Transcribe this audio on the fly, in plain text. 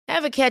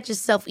Ever catch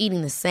yourself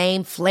eating the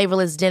same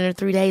flavorless dinner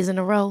 3 days in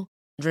a row?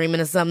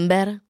 Dreaming of something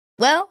better?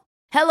 Well,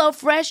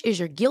 HelloFresh is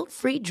your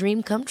guilt-free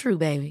dream come true,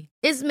 baby.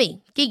 It's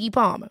me, Keke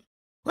Palmer.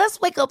 Let's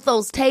wake up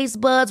those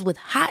taste buds with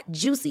hot,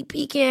 juicy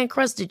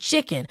pecan-crusted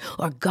chicken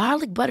or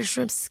garlic butter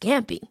shrimp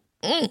scampi.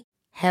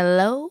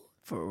 Hello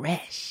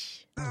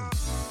Fresh.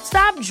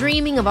 Stop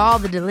dreaming of all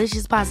the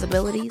delicious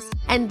possibilities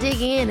and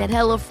dig in at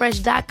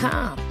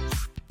HelloFresh.com.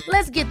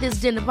 Let's get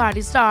this dinner party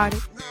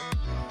started.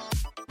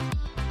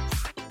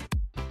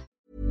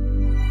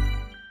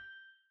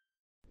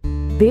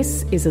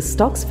 This is a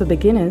Stocks for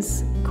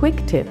Beginners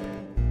quick tip.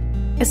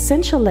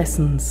 Essential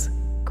lessons.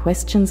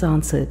 Questions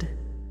answered.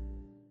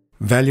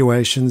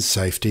 Valuation,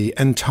 safety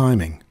and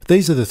timing.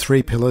 These are the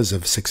three pillars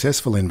of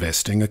successful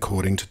investing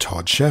according to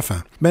Todd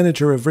Schaffer,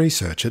 Manager of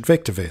Research at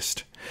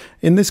VectorVest.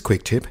 In this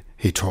quick tip,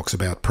 he talks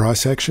about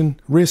price action,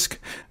 risk,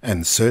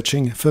 and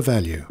searching for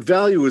value.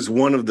 Value is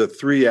one of the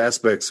three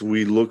aspects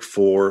we look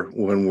for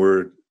when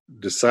we're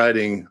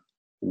deciding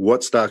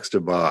what stocks to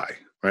buy,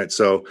 right?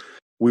 So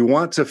we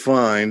want to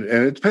find,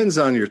 and it depends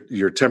on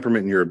your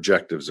temperament and your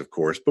objectives, of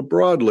course, but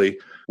broadly,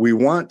 we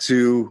want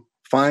to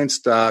find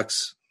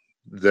stocks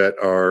that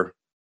are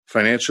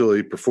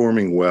financially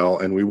performing well,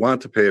 and we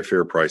want to pay a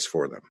fair price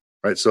for them,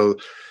 right? So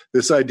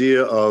this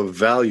idea of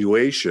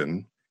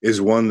valuation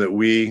is one that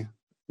we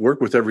work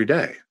with every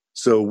day.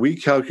 So we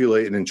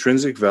calculate an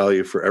intrinsic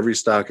value for every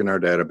stock in our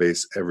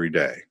database every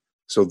day.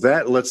 So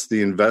that lets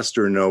the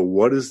investor know,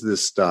 what is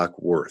this stock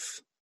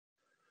worth?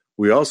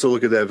 We also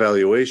look at that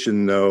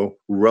valuation, though,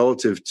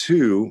 relative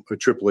to a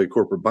AAA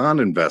corporate bond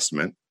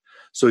investment,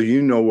 so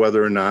you know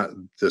whether or not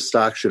the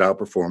stock should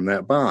outperform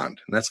that bond.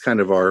 And that's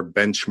kind of our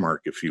benchmark,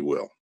 if you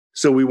will.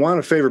 So we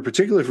want to favor,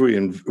 particularly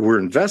if we're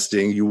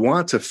investing, you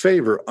want to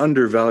favor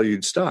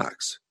undervalued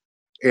stocks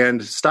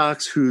and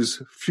stocks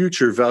whose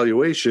future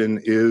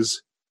valuation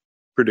is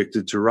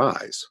predicted to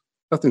rise.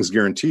 Nothing's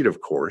guaranteed,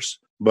 of course,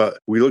 but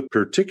we look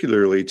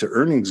particularly to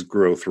earnings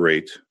growth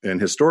rate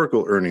and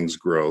historical earnings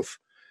growth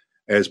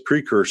as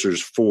precursors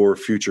for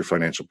future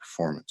financial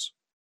performance.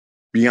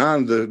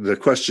 Beyond the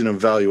question of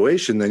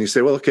valuation, then you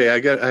say, well, okay,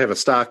 I have a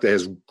stock that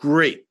has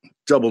great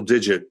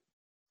double-digit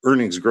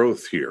earnings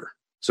growth here.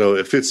 So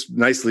it fits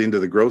nicely into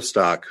the growth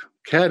stock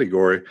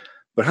category,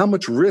 but how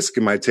much risk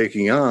am I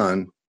taking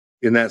on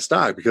in that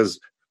stock? Because,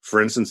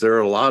 for instance, there are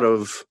a lot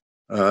of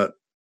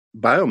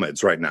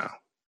biomeds right now,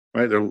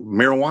 right? There are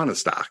marijuana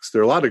stocks.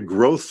 There are a lot of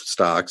growth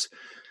stocks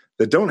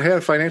that don't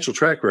have financial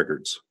track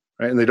records,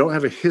 right? And they don't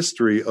have a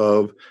history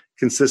of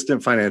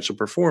consistent financial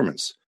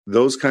performance.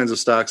 Those kinds of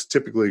stocks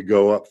typically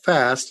go up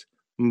fast,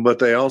 but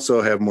they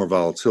also have more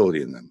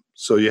volatility in them.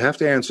 So you have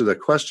to answer that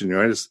question,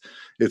 right?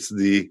 It's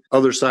the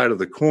other side of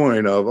the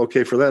coin of,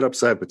 okay, for that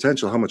upside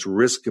potential, how much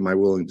risk am I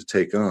willing to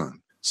take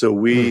on? So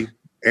we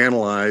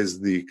analyze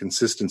the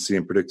consistency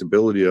and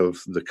predictability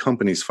of the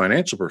company's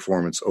financial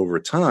performance over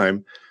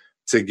time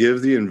to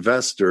give the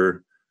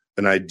investor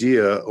an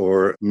idea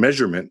or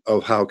measurement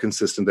of how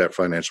consistent that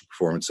financial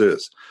performance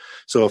is.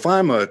 So if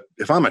I'm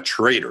a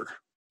trader,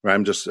 right,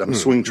 I'm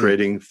swing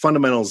trading,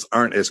 fundamentals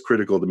aren't as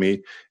critical to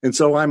me, and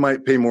so I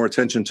might pay more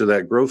attention to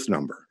that growth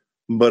number.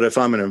 But if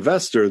I'm an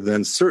investor,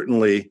 then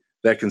certainly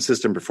that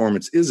consistent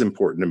performance is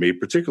important to me,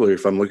 particularly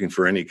if I'm looking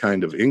for any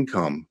kind of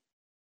income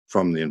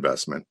from the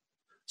investment.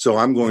 So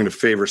I'm going to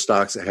favor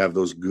stocks that have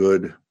those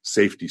good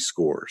safety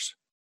scores.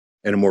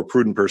 And a more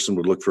prudent person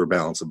would look for a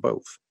balance of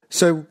both.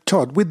 So,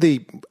 Todd, with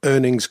the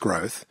earnings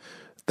growth,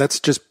 that's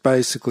just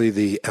basically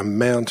the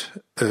amount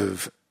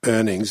of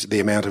earnings, the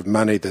amount of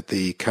money that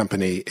the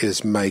company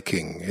is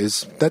making.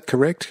 Is that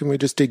correct? Can we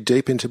just dig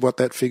deep into what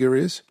that figure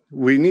is?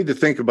 We need to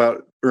think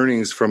about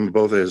earnings from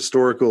both a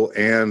historical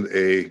and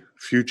a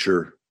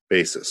future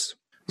basis.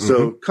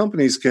 So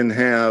companies can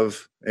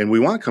have, and we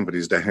want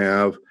companies to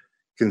have,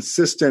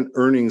 consistent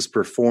earnings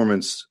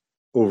performance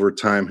over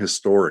time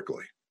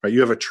historically. Right?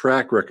 You have a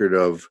track record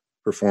of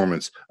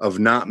performance, of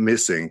not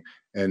missing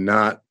and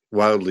not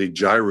wildly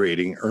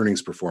gyrating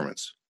earnings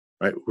performance.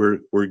 Right?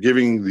 We're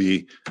giving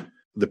the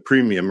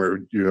premium, or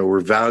we're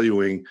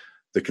valuing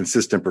the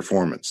consistent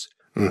performance.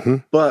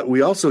 But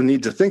we also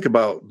need to think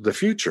about the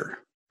future,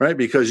 right?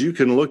 Because you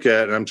can look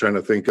at, and I'm trying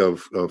to think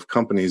of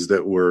companies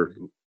that were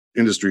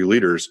industry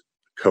leaders,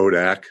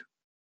 Kodak,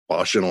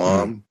 Bausch and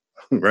Lomb,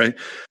 right?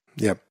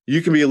 Yep.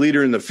 You can be a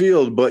leader in the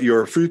field, but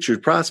your future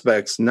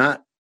prospects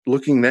not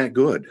looking that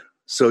good.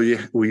 So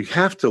we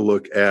have to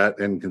look at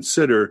and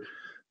consider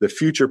the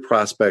future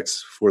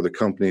prospects for the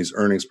company's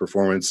earnings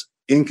performance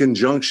in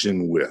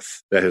conjunction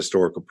with that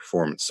historical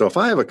performance. So if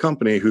I have a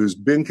company who's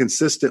been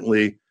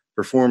consistently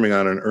performing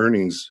on an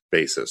earnings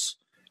basis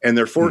and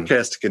they're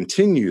forecast to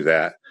continue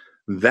that,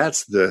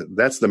 that's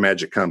the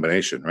magic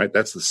combination, right?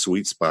 That's the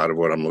sweet spot of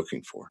what I'm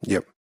looking for.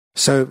 Yep.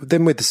 So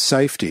then with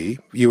safety,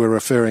 you were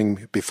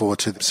referring before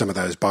to some of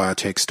those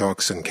biotech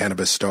stocks and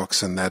cannabis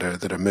stocks and that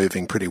are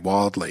moving pretty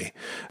wildly.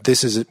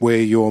 This is where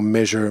your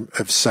measure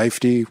of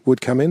safety would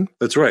come in?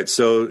 That's right.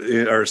 So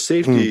our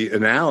safety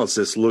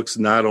analysis looks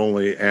not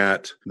only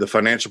at the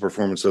financial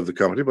performance of the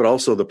company, but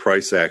also the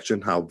price action.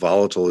 How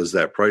volatile is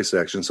that price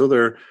action? So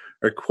there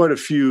are quite a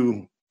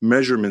few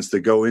measurements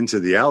that go into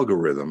the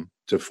algorithm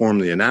to form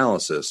the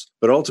analysis.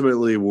 But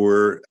ultimately,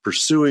 we're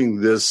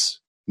pursuing this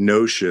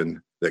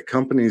notion that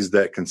companies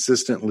that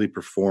consistently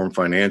perform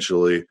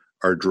financially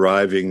are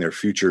driving their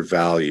future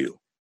value.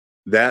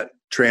 That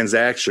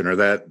transaction or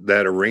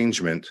that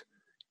arrangement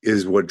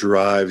is what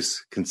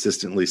drives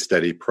consistently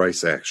steady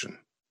price action.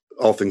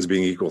 All things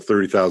being equal,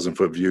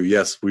 30,000-foot view,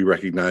 yes, we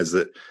recognize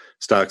that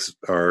stocks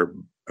are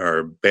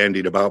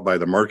bandied about by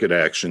the market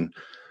action.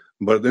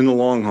 But in the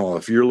long haul,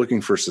 if you're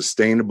looking for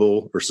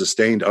sustainable or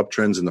sustained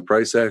uptrends in the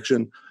price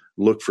action,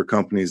 look for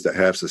companies that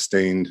have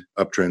sustained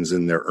uptrends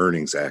in their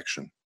earnings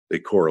action. They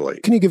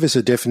correlate. Can you give us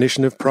a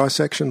definition of price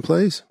action,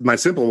 please? My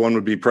simple one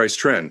would be price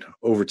trend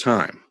over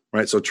time,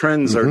 right? So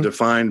trends are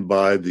defined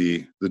by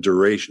the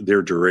duration,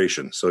 their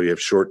duration. So you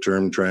have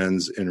short-term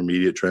trends,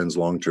 intermediate trends,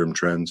 long-term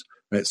trends.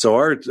 Right? So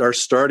our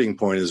starting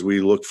point is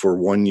we look for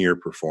 1-year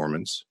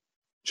performance,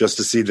 just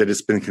to see that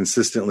it's been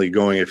consistently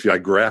going. If I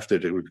graphed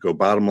it, it would go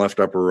bottom left,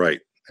 upper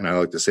right. And I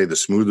like to say the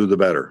smoother, the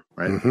better,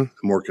 right? The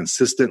more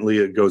consistently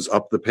it goes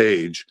up the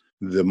page,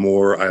 the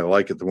more I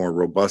like it, the more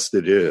robust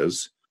it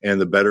is,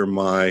 and the better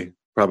my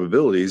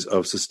probabilities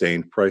of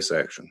sustained price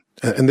action.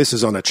 And this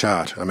is on a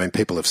chart. I mean,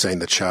 people have seen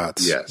the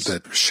charts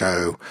that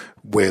show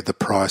where the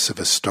price of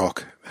a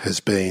stock has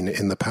been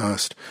in the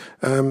past.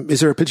 Is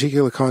there a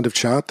particular kind of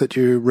chart that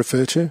you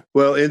refer to?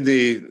 Well, in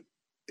the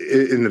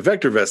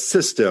VectorVest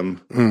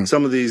system,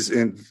 some of these,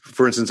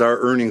 for instance, our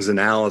earnings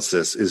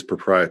analysis is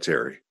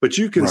proprietary, but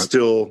you can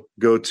still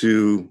go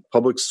to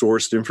public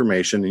sourced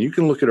information and you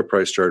can look at a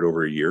price chart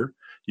over a year.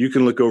 You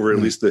can look over at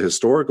least the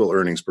historical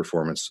earnings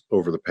performance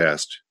over the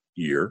past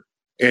year,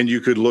 and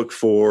you could look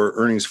for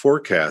earnings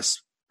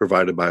forecasts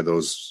provided by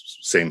those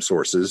same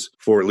sources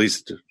for at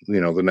least,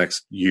 the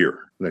next year,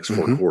 the next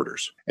 4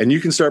 quarters. And you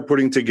can start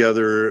putting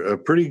together a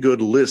pretty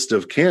good list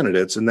of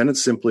candidates, and then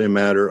it's simply a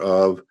matter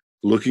of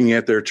looking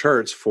at their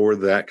charts for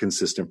that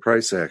consistent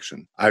price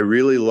action. I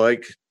really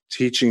like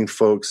teaching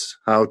folks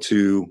how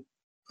to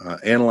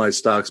analyze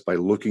stocks by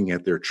looking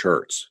at their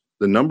charts.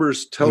 The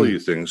numbers tell you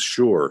things,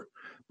 sure,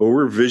 but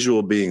we're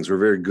visual beings. We're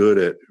very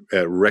good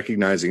at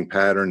recognizing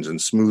patterns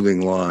and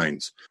smoothing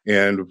lines.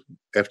 And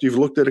after you've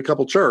looked at a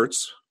couple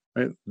charts,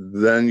 right,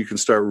 then you can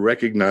start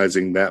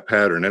recognizing that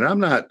pattern. And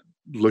I'm not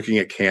looking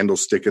at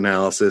candlestick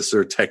analysis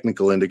or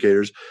technical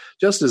indicators,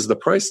 just as the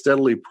price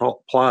steadily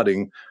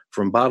plotting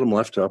from bottom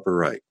left to upper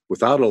right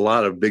without a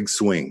lot of big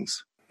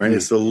swings, right?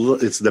 It's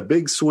the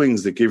big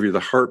swings that give you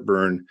the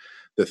heartburn,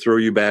 that throw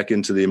you back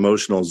into the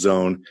emotional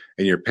zone,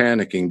 and you're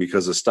panicking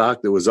because a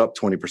stock that was up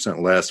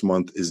 20% last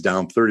month is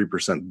down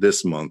 30%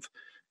 this month,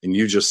 and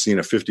you just seen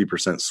a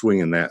 50% swing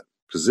in that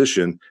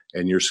position,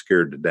 and you're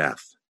scared to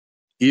death.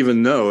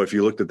 Even though if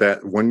you looked at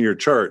that 1-year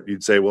chart,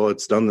 you'd say, well,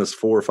 it's done this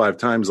 4 or 5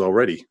 times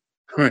already,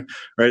 right?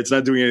 It's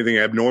not doing anything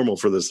abnormal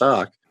for the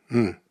stock.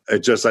 I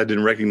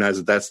didn't recognize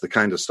that that's the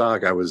kind of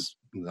stock I was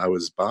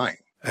buying.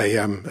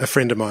 A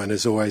friend of mine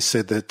has always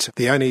said that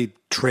the only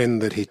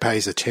trend that he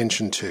pays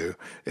attention to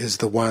is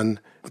the one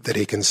that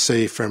he can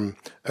see from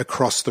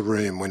across the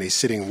room when he's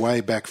sitting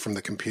way back from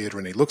the computer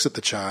and he looks at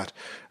the chart,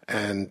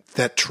 and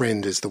that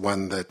trend is the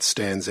one that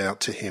stands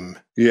out to him.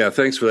 Yeah,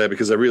 thanks for that,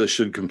 because I really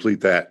should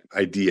complete that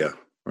idea,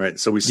 right?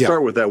 So we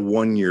start with that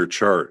 1-year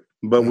chart,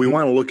 but we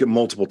want to look at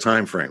multiple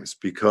time frames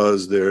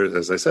because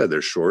as I said,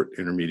 there's short,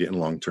 intermediate, and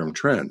long-term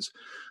trends.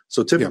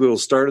 So typically we'll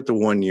start at the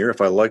 1 year.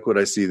 If I like what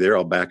I see there,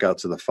 I'll back out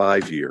to the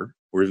 5 year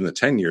or even the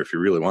 10 year if you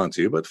really want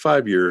to. But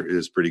 5 year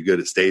is pretty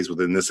good. It stays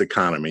within this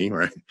economy,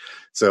 right?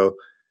 So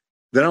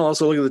then I'll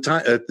also look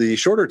at the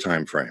shorter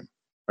time frame,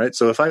 right?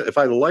 So if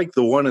I like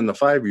the 1 and the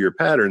 5 year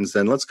patterns,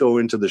 then let's go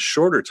into the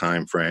shorter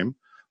time frame.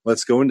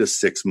 Let's go into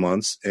 6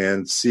 months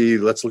and see.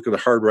 Let's look at the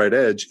hard right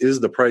edge. Is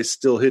the price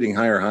still hitting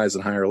higher highs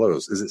and higher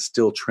lows? Is it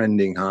still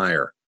trending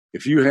higher?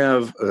 If you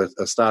have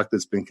a stock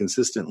that's been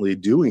consistently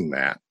doing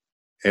that,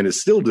 and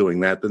is still doing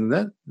that, then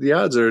the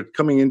odds are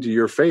coming into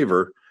your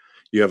favor.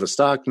 You have a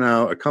stock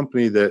now, a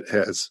company that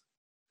has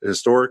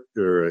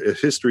a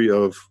history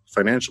of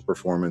financial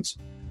performance.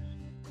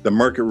 The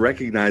market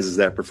recognizes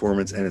that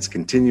performance and it's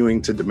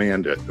continuing to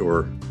demand it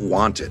or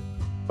want it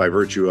by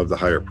virtue of the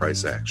higher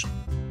price action.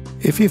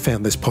 If you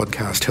found this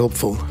podcast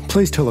helpful,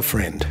 please tell a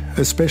friend,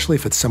 especially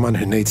if it's someone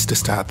who needs to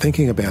start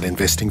thinking about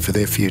investing for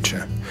their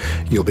future.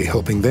 You'll be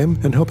helping them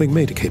and helping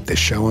me to keep this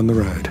show on the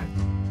road.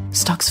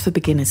 Stocks for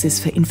Beginners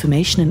is for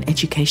information and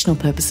educational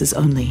purposes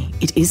only.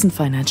 It isn't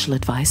financial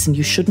advice, and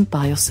you shouldn't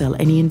buy or sell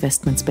any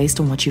investments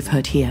based on what you've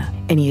heard here.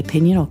 Any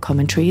opinion or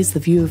commentary is the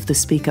view of the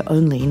speaker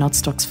only, not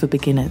Stocks for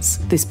Beginners.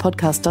 This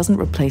podcast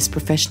doesn't replace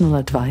professional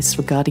advice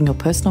regarding your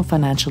personal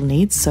financial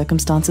needs,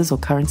 circumstances, or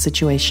current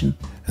situation.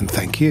 And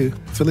thank you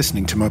for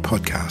listening to my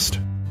podcast.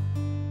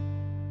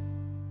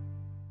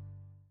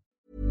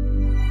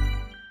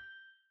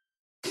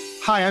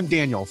 Hi, I'm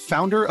Daniel,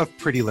 founder of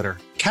Pretty Litter.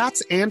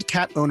 Cats and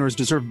cat owners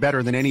deserve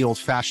better than any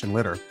old-fashioned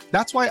litter.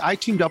 That's why I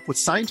teamed up with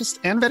scientists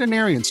and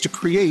veterinarians to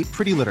create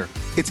Pretty Litter.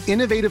 Its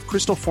innovative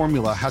crystal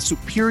formula has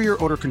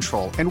superior odor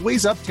control and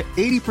weighs up to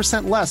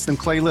 80% less than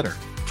clay litter.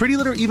 Pretty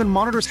Litter even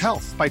monitors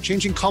health by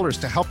changing colors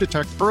to help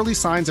detect early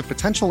signs of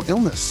potential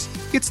illness.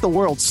 It's the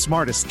world's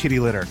smartest kitty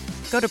litter.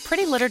 Go to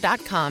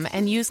prettylitter.com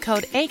and use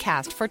code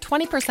ACAST for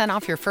 20%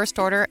 off your first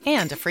order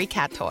and a free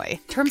cat toy.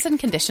 Terms and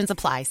conditions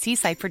apply. See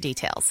site for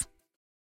details.